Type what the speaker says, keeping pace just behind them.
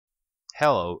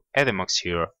Hello, Edemox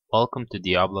here. Welcome to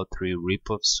Diablo 3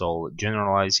 Reap of Soul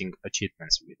Generalizing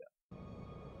Achievements video.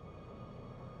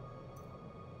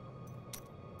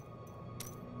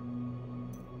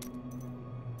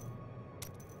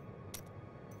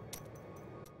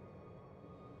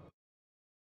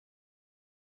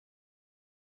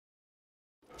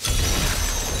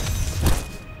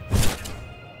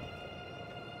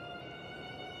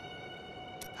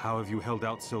 How have you held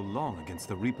out so long against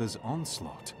the Reaper's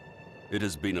onslaught? It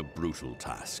has been a brutal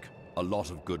task. A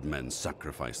lot of good men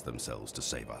sacrificed themselves to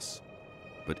save us.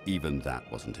 But even that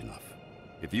wasn't enough.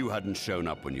 If you hadn't shown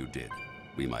up when you did,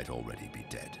 we might already be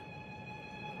dead.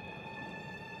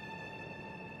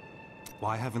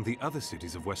 Why haven't the other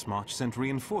cities of Westmarch sent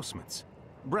reinforcements?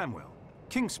 Bramwell,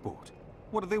 Kingsport,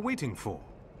 what are they waiting for?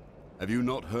 Have you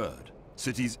not heard?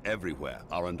 Cities everywhere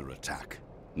are under attack.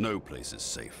 No place is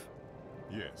safe.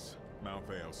 Yes, Mount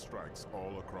Vale strikes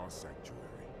all across Sanctuary.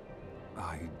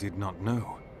 I did not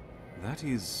know. That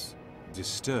is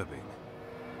disturbing.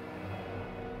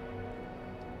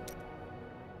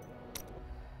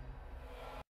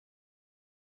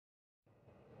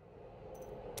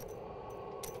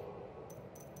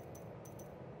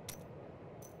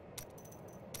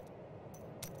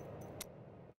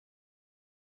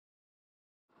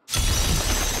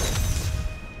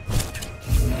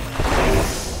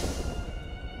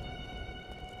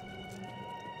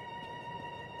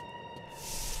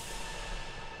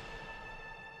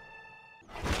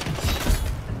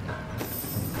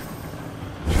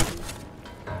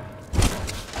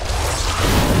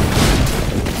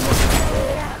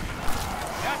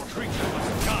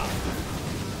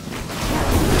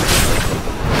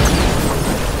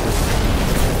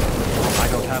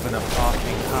 Have enough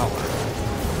arcane power.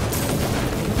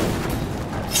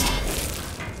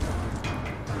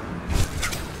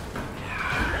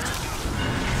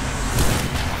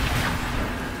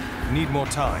 Need more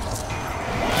time.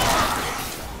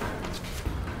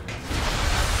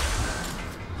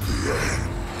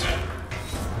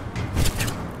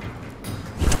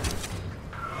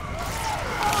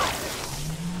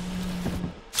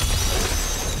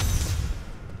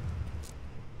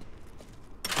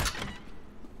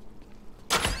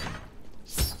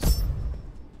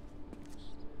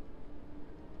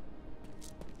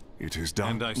 It is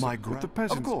done. And I My support the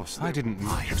peasants. Of course, I didn't know.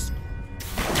 I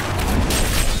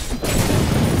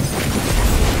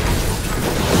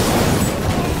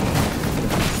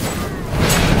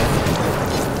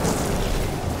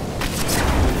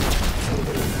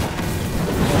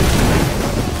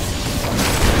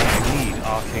need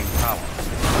arcane power.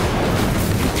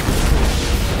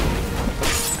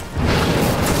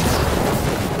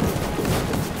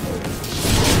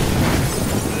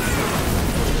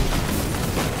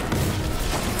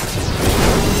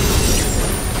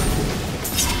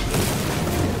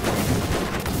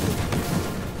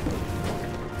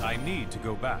 I need to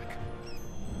go back.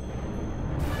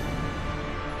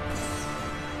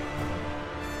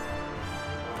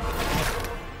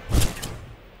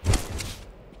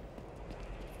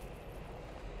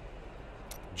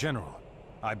 General,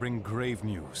 I bring grave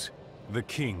news. The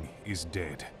king is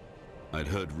dead. I'd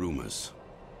heard rumors,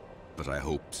 but I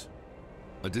hoped.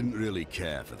 I didn't really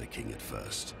care for the king at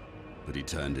first, but he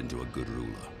turned into a good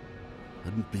ruler.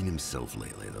 Hadn't been himself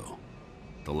lately, though.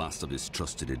 The last of his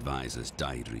trusted advisors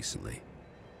died recently.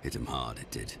 Hit him hard,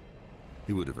 it did.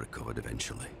 He would have recovered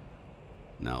eventually.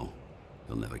 Now,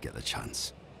 he'll never get the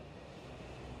chance.